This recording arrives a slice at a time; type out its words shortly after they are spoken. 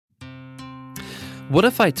What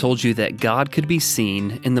if I told you that God could be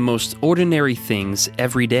seen in the most ordinary things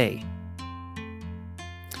every day?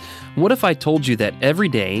 What if I told you that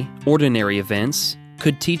everyday, ordinary events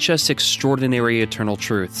could teach us extraordinary eternal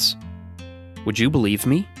truths? Would you believe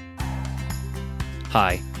me?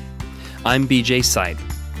 Hi, I'm BJ Sipe,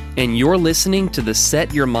 and you're listening to the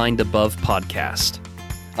Set Your Mind Above podcast.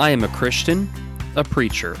 I am a Christian, a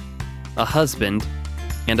preacher, a husband,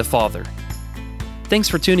 and a father. Thanks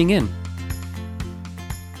for tuning in.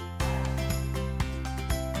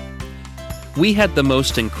 We had the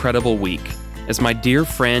most incredible week as my dear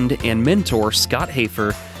friend and mentor Scott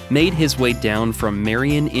Hafer made his way down from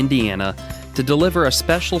Marion, Indiana to deliver a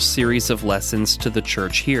special series of lessons to the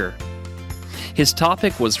church here. His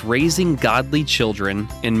topic was raising godly children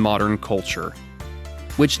in modern culture,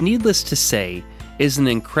 which, needless to say, is an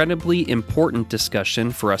incredibly important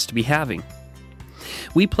discussion for us to be having.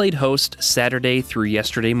 We played host Saturday through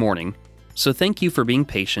yesterday morning, so thank you for being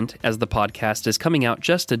patient as the podcast is coming out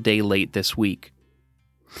just a day late this week.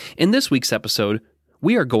 In this week's episode,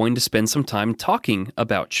 we are going to spend some time talking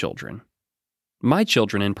about children. My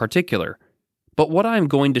children in particular. But what I am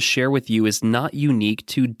going to share with you is not unique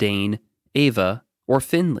to Dane, Ava, or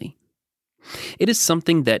Finley. It is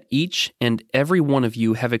something that each and every one of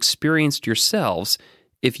you have experienced yourselves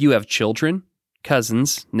if you have children,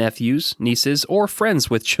 cousins, nephews, nieces, or friends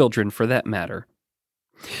with children for that matter.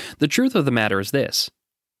 The truth of the matter is this: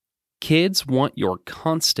 kids want your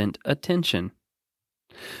constant attention.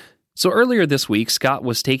 So earlier this week, Scott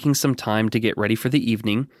was taking some time to get ready for the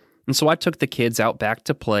evening, and so I took the kids out back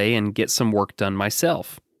to play and get some work done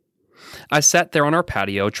myself. I sat there on our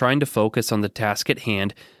patio trying to focus on the task at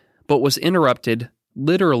hand, but was interrupted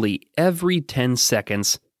literally every 10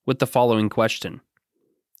 seconds with the following question.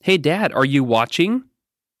 "Hey, Dad, are you watching?"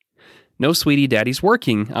 "No, sweetie, Daddy's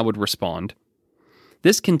working," I would respond.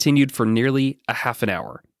 This continued for nearly a half an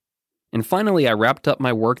hour. And finally, I wrapped up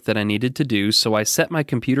my work that I needed to do, so I set my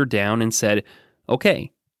computer down and said,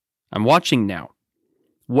 "Okay, I'm watching now.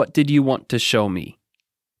 What did you want to show me?"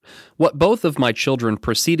 What both of my children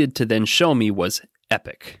proceeded to then show me was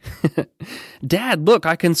epic. "Dad, look,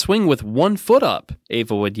 I can swing with one foot up,"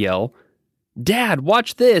 Ava would yell. "Dad,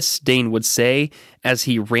 watch this," Dane would say as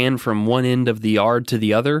he ran from one end of the yard to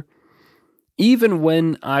the other. Even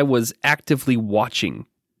when I was actively watching,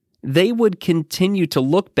 they would continue to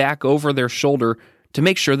look back over their shoulder to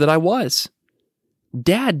make sure that I was.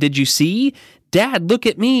 "Dad, did you see? Dad, look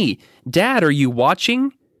at me. Dad, are you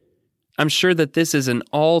watching?" I'm sure that this is an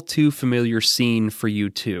all too familiar scene for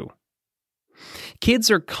you too.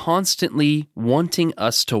 Kids are constantly wanting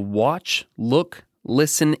us to watch, look,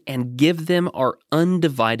 listen, and give them our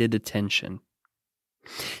undivided attention.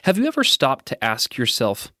 Have you ever stopped to ask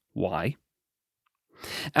yourself why?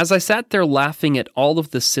 As I sat there laughing at all of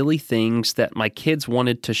the silly things that my kids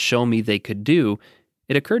wanted to show me they could do,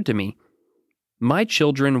 it occurred to me, my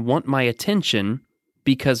children want my attention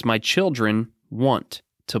because my children want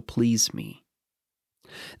to please me.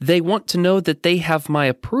 They want to know that they have my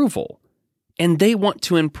approval, and they want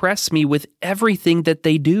to impress me with everything that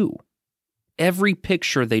they do. Every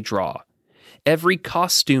picture they draw, every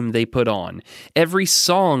costume they put on, every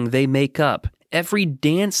song they make up, every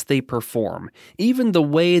dance they perform, even the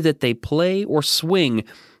way that they play or swing,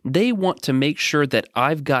 they want to make sure that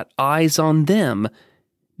I've got eyes on them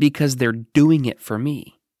because they're doing it for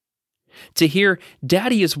me. To hear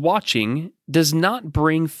 "Daddy is watching" does not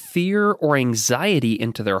bring fear or anxiety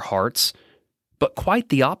into their hearts, but quite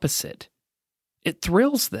the opposite. It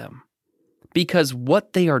thrills them because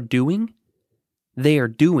what they are doing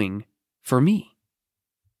for me.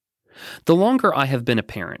 The longer I have been a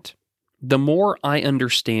parent, the more I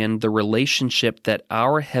understand the relationship that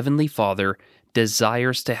our Heavenly Father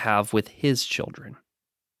desires to have with His children.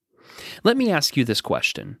 Let me ask you this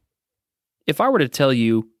question. If I were to tell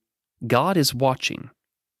you, God is watching,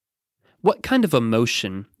 what kind of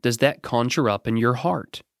emotion does that conjure up in your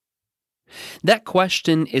heart? That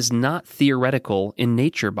question is not theoretical in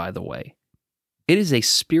nature, by the way. It is a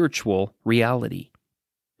spiritual reality.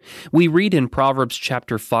 We read in Proverbs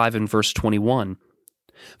chapter 5 and verse 21,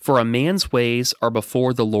 "For a man's ways are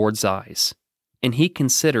before the Lord's eyes, and He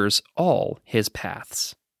considers all his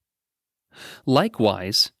paths."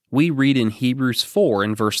 Likewise, we read in Hebrews 4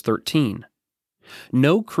 and verse 13,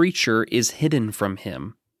 "No creature is hidden from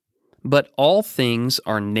Him, but all things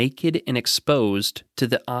are naked and exposed to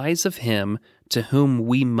the eyes of Him to whom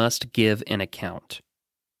we must give an account."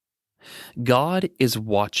 God is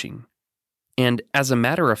watching, and as a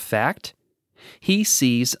matter of fact, He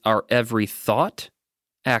sees our every thought,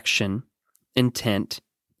 action, intent,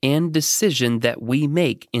 and decision that we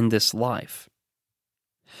make in this life.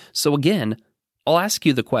 So again, I'll ask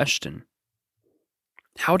you the question,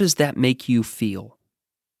 how does that make you feel?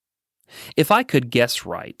 If I could guess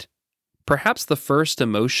right, perhaps the first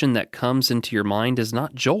emotion that comes into your mind is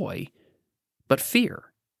not joy, but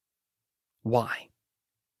fear. Why?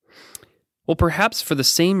 Well, perhaps for the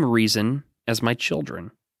same reason as my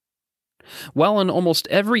children. While in almost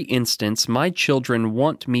every instance my children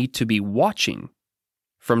want me to be watching,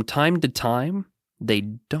 from time to time, they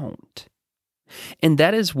don't. And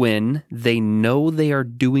that is when they know they are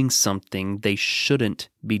doing something they shouldn't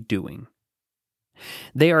be doing.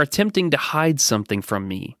 They are attempting to hide something from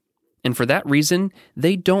me, and for that reason,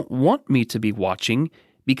 they don't want me to be watching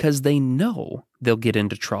because they know they'll get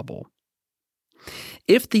into trouble.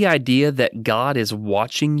 If the idea that God is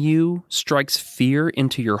watching you strikes fear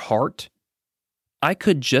into your heart, I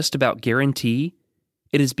could just about guarantee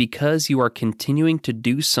it is because you are continuing to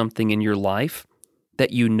do something in your life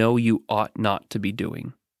that you know you ought not to be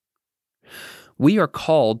doing. We are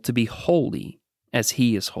called to be holy as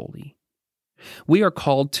He is holy. We are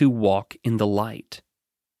called to walk in the light.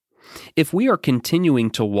 If we are continuing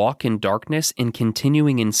to walk in darkness and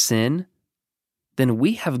continuing in sin, then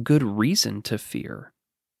we have good reason to fear.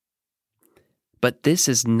 But this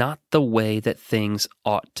is not the way that things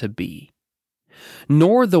ought to be,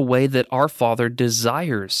 nor the way that our Father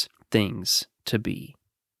desires things to be.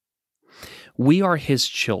 We are His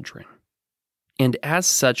children, and as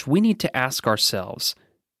such, we need to ask ourselves,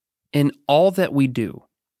 in all that we do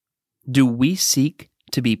we seek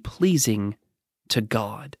to be pleasing to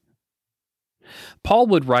God? Paul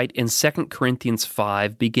would write in 2 Corinthians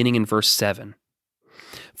 5, beginning in verse 7,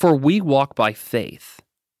 "For we walk by faith,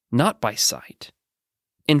 not by sight.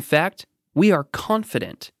 In fact, we are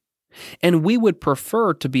confident, and we would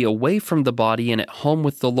prefer to be away from the body and at home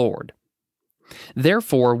with the Lord.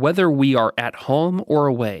 Therefore, whether we are at home or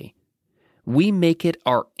away, we make it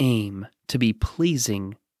our aim to be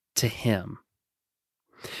pleasing to Him."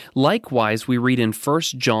 Likewise, we read in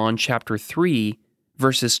 1 John chapter 3,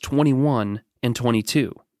 verses 21 and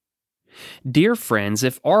 22. "Dear friends,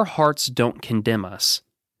 if our hearts don't condemn us,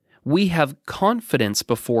 we have confidence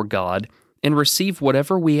before God and receive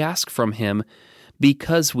whatever we ask from Him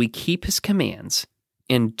because we keep His commands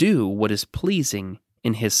and do what is pleasing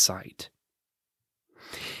in His sight."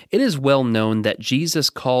 It is well known that Jesus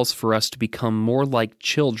calls for us to become more like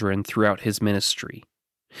children throughout His ministry,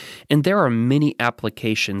 and there are many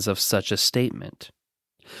applications of such a statement.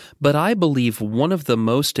 But I believe one of the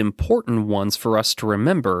most important ones for us to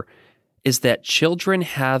remember is that children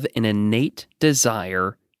have an innate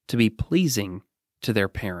desire to be pleasing to their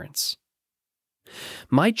parents.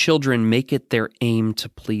 My children make it their aim to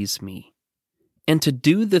please me, and to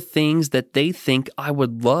do the things that they think I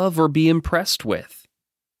would love or be impressed with.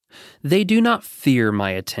 They do not fear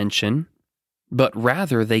my attention, but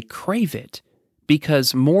rather they crave it,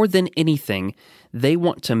 because more than anything, they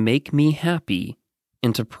want to make me happy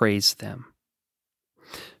and to praise them.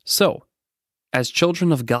 So, as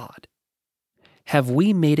children of God, have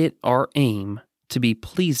we made it our aim to be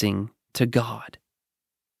pleasing to God?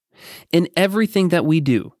 In everything that we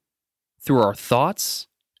do, through our thoughts,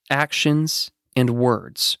 actions, and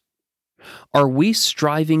words, are we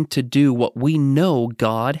striving to do what we know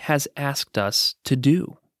God has asked us to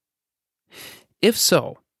do? If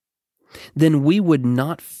so, then we would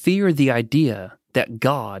not fear the idea that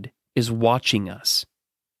God is watching us.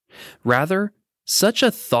 Rather, such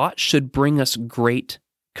a thought should bring us great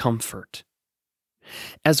comfort.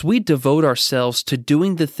 As we devote ourselves to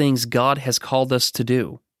doing the things God has called us to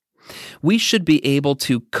do, we should be able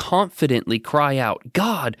to confidently cry out,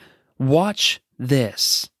 "God, watch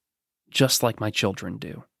this," just like my children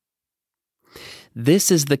do.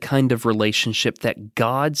 This is the kind of relationship that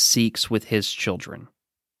God seeks with His children.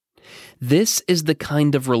 This is the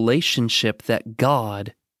kind of relationship that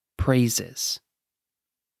God praises.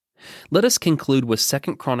 Let us conclude with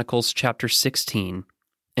 2 Chronicles chapter 16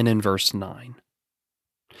 and in verse 9.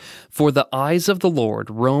 "For the eyes of the Lord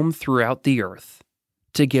roam throughout the earth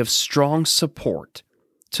to give strong support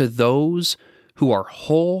to those who are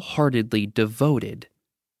wholeheartedly devoted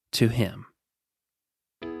to Him."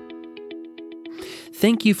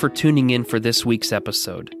 Thank you for tuning in for this week's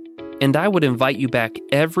episode, and I would invite you back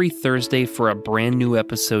every Thursday for a brand new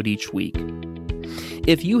episode each week.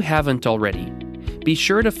 If you haven't already, be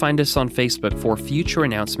sure to find us on Facebook for future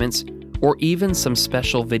announcements or even some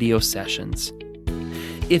special video sessions.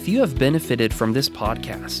 If you have benefited from this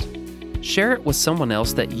podcast, share it with someone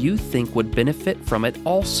else that you think would benefit from it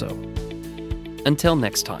also. Until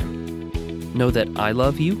next time, know that I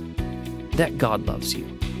love you, that God loves you,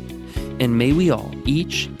 and may we all,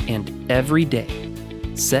 each and every day,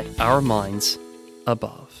 set our minds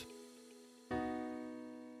above.